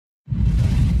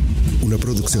una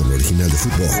producción original de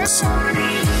Footbox.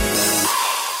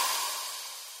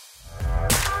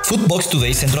 Footbox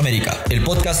Today Centroamérica, el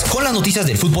podcast con las noticias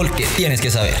del fútbol que tienes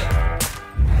que saber.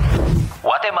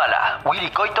 Guatemala, Willy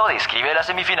Coito describe las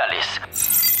semifinales.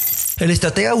 El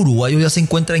estratega uruguayo ya se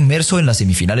encuentra inmerso en las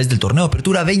semifinales del torneo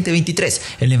Apertura 2023.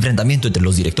 El enfrentamiento entre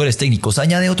los directores técnicos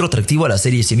añade otro atractivo a la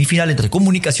serie semifinal entre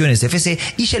Comunicaciones FC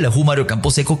y Xelajú Mario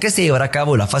Camposeco, que se llevará a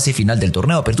cabo la fase final del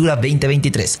torneo Apertura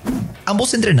 2023.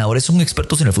 Ambos entrenadores son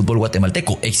expertos en el fútbol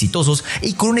guatemalteco, exitosos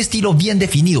y con un estilo bien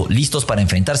definido, listos para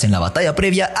enfrentarse en la batalla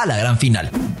previa a la gran final.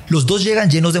 Los dos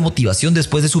llegan llenos de motivación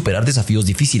después de superar desafíos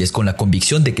difíciles, con la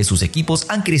convicción de que sus equipos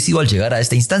han crecido al llegar a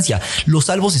esta instancia.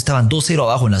 Los albos estaban 2-0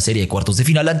 abajo en la serie de cuartos de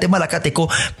final ante Malacateco,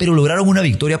 pero lograron una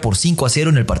victoria por 5-0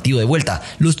 en el partido de vuelta.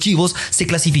 Los Chivos se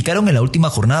clasificaron en la última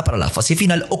jornada para la fase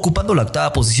final, ocupando la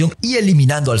octava posición y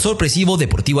eliminando al sorpresivo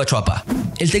Deportivo Achuapa.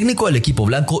 El técnico del equipo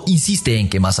blanco insiste en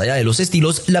que más allá de los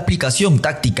estilos, la aplicación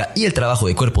táctica y el trabajo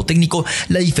de cuerpo técnico,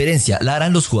 la diferencia la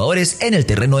harán los jugadores en el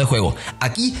terreno de juego.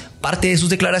 Aquí parte de sus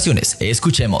declaraciones.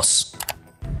 Escuchemos.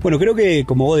 Bueno, creo que,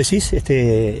 como vos decís,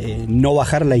 no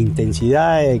bajar la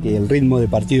intensidad, el ritmo de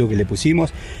partido que le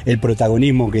pusimos, el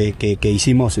protagonismo que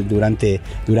hicimos durante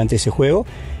ese juego.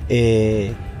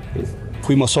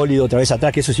 Fuimos sólidos otra vez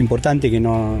atrás, que eso es importante, que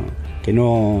no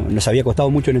nos había costado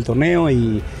mucho en el torneo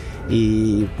y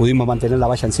pudimos mantener la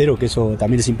valla en cero, que eso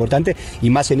también es importante,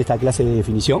 y más en esta clase de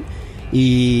definición.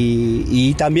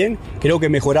 Y también creo que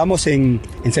mejoramos en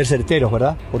ser certeros,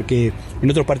 ¿verdad? Porque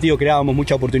en otros partidos creábamos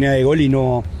mucha oportunidad de gol y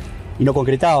no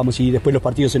concretábamos, y después los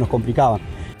partidos se nos complicaban.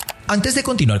 Antes de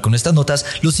continuar con estas notas,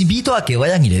 los invito a que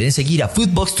vayan y le den seguir a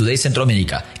Footbox Today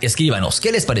Centroamérica. Escríbanos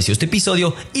qué les pareció este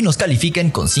episodio y nos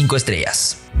califiquen con 5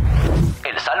 estrellas.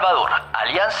 El Salvador,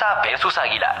 Alianza versus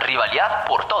Águila, rivalidad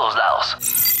por todos lados.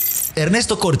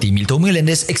 Ernesto Corti y Milton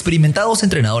Meléndez, experimentados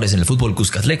entrenadores en el fútbol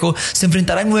cuscatleco, se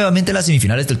enfrentarán nuevamente en las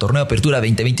semifinales del torneo Apertura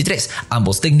 2023.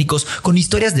 Ambos técnicos, con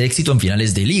historias de éxito en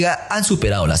finales de liga, han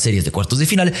superado las series de cuartos de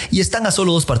final y están a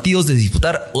solo 2 partidos de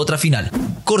disputar otra final.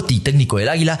 Corti, técnico del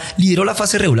Águila, lideró la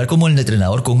fase regular como el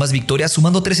entrenador con más victorias,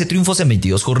 sumando 13 triunfos en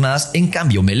 22 jornadas. En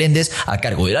cambio, Meléndez, a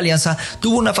cargo de la Alianza,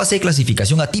 tuvo una fase de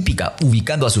clasificación atípica,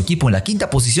 ubicando a su equipo en la 5ª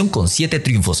posición con 7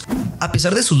 triunfos. A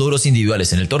pesar de sus logros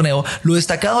individuales en el torneo, lo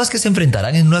destacado es que se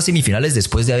enfrentarán en unas semifinales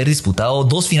después de haber disputado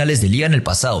 2 finales de liga en el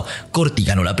pasado. Corti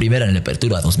ganó la primera en la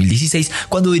Apertura 2016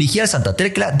 cuando dirigía al Santa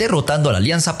Tecla, derrotando a la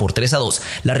Alianza por 3-2.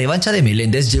 La revancha de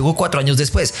Meléndez llegó 4 años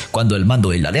después, cuando el mando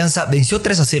de la Alianza venció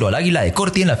 3-0 al Águila de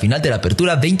Corti en la final de la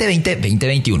Apertura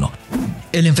 2020-2021.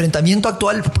 El enfrentamiento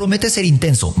actual promete ser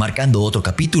intenso, marcando otro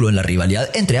capítulo en la rivalidad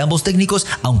entre ambos técnicos,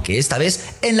 aunque esta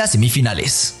vez en las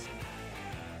semifinales.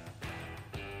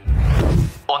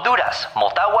 Honduras,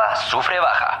 Motagua sufre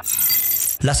baja.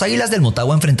 Las Águilas del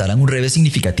Motagua enfrentarán un revés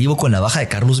significativo con la baja de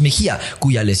Carlos Mejía,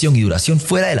 cuya lesión y duración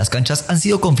fuera de las canchas han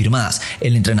sido confirmadas.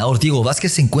 El entrenador Diego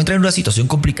Vázquez se encuentra en una situación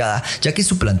complicada, ya que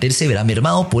su plantel se verá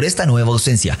mermado por esta nueva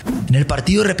ausencia. En el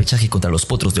partido de repechaje contra los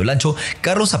Potros de Olancho,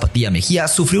 Carlos Zapatilla Mejía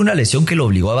sufrió una lesión que lo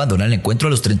obligó a abandonar el encuentro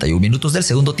a los 31 minutos del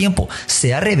segundo tiempo.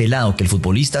 Se ha revelado que el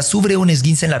futbolista sufre un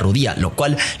esguince en la rodilla, lo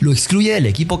cual lo excluye del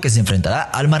equipo que se enfrentará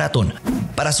al maratón.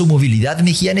 Para su movilidad,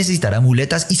 Mejía necesitará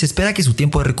muletas y se espera que su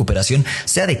tiempo de recuperación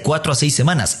sea de 4 a 6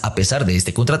 semanas. A pesar de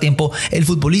este contratiempo, el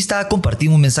futbolista ha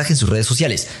compartido un mensaje en sus redes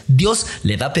sociales: Dios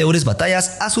le da peores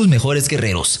batallas a sus mejores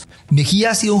guerreros.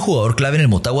 Mejía ha sido un jugador clave en el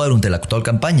Motagua durante la actual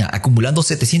campaña, acumulando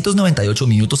 798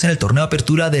 minutos en el torneo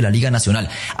Apertura de la Liga Nacional.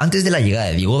 Antes de la llegada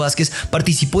de Diego Vázquez,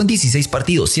 participó en 16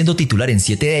 partidos, siendo titular en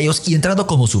 7 de ellos y entrando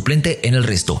como suplente en el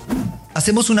resto.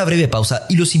 Hacemos una breve pausa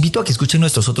y los invito a que escuchen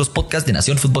nuestros otros podcasts de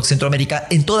Nación Fútbol Centroamérica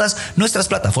en todas nuestras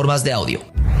plataformas de audio.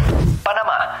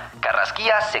 Panamá,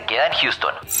 Carrasquilla se queda en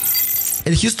Houston.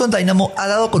 El Houston Dynamo ha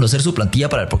dado a conocer su plantilla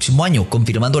para el próximo año,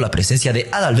 confirmando la presencia de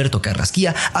Adalberto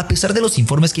Carrasquilla, a pesar de los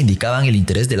informes que indicaban el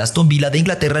interés del Aston Villa de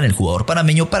Inglaterra en el jugador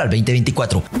panameño para el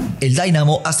 2024. El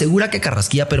Dynamo asegura que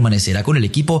Carrasquilla permanecerá con el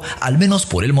equipo, al menos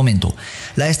por el momento.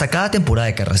 La destacada temporada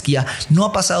de Carrasquilla no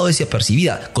ha pasado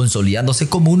desapercibida, consolidándose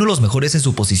como uno de los mejores en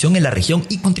su posición en la región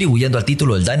y contribuyendo al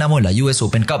título del Dynamo en la US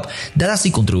Open Cup. Dada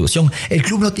su contribución, el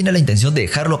club no tiene la intención de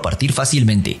dejarlo partir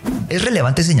fácilmente. Es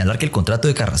relevante señalar que el contrato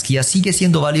de Carrasquilla sigue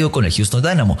siendo válido con el Houston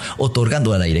Dynamo,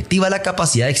 otorgando a la directiva la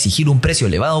capacidad de exigir un precio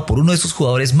elevado por uno de sus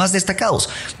jugadores más destacados.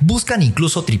 Buscan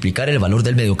incluso triplicar el valor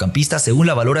del mediocampista según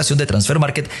la valoración de Transfer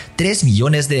Market, 3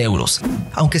 millones de euros.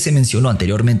 Aunque se mencionó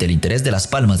anteriormente el interés de Las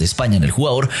Palmas de España en el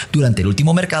jugador, durante el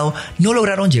último mercado no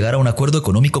lograron llegar a un acuerdo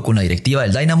económico con la directiva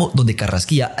del Dynamo, donde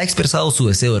Carrasquilla ha expresado su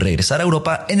deseo de regresar a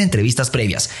Europa en entrevistas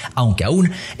previas, aunque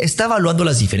aún está evaluando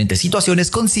las diferentes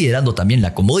situaciones, considerando también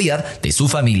la comodidad de su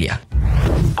familia.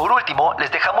 Por último, último,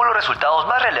 les dejamos los resultados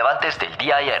más relevantes del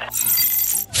día de ayer.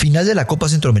 Final de la Copa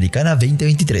Centroamericana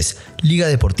 2023. Liga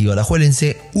Deportiva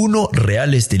Alajuelense 1,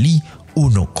 Real Estelí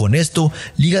 1. Con esto,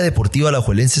 Liga Deportiva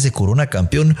Alajuelense se corona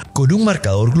campeón con un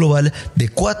marcador global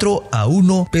de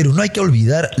 4-1, pero no hay que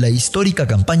olvidar la histórica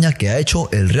campaña que ha hecho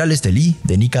el Real Estelí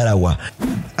de Nicaragua.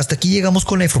 Hasta aquí llegamos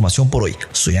con la información por hoy.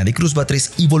 Soy Andy Cruz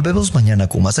Batres y volvemos mañana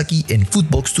con más aquí en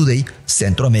Footbox Today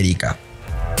Centroamérica.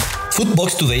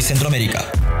 Footbox Today Centroamérica.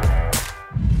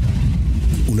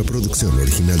 Una producción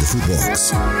original de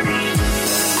Footbox.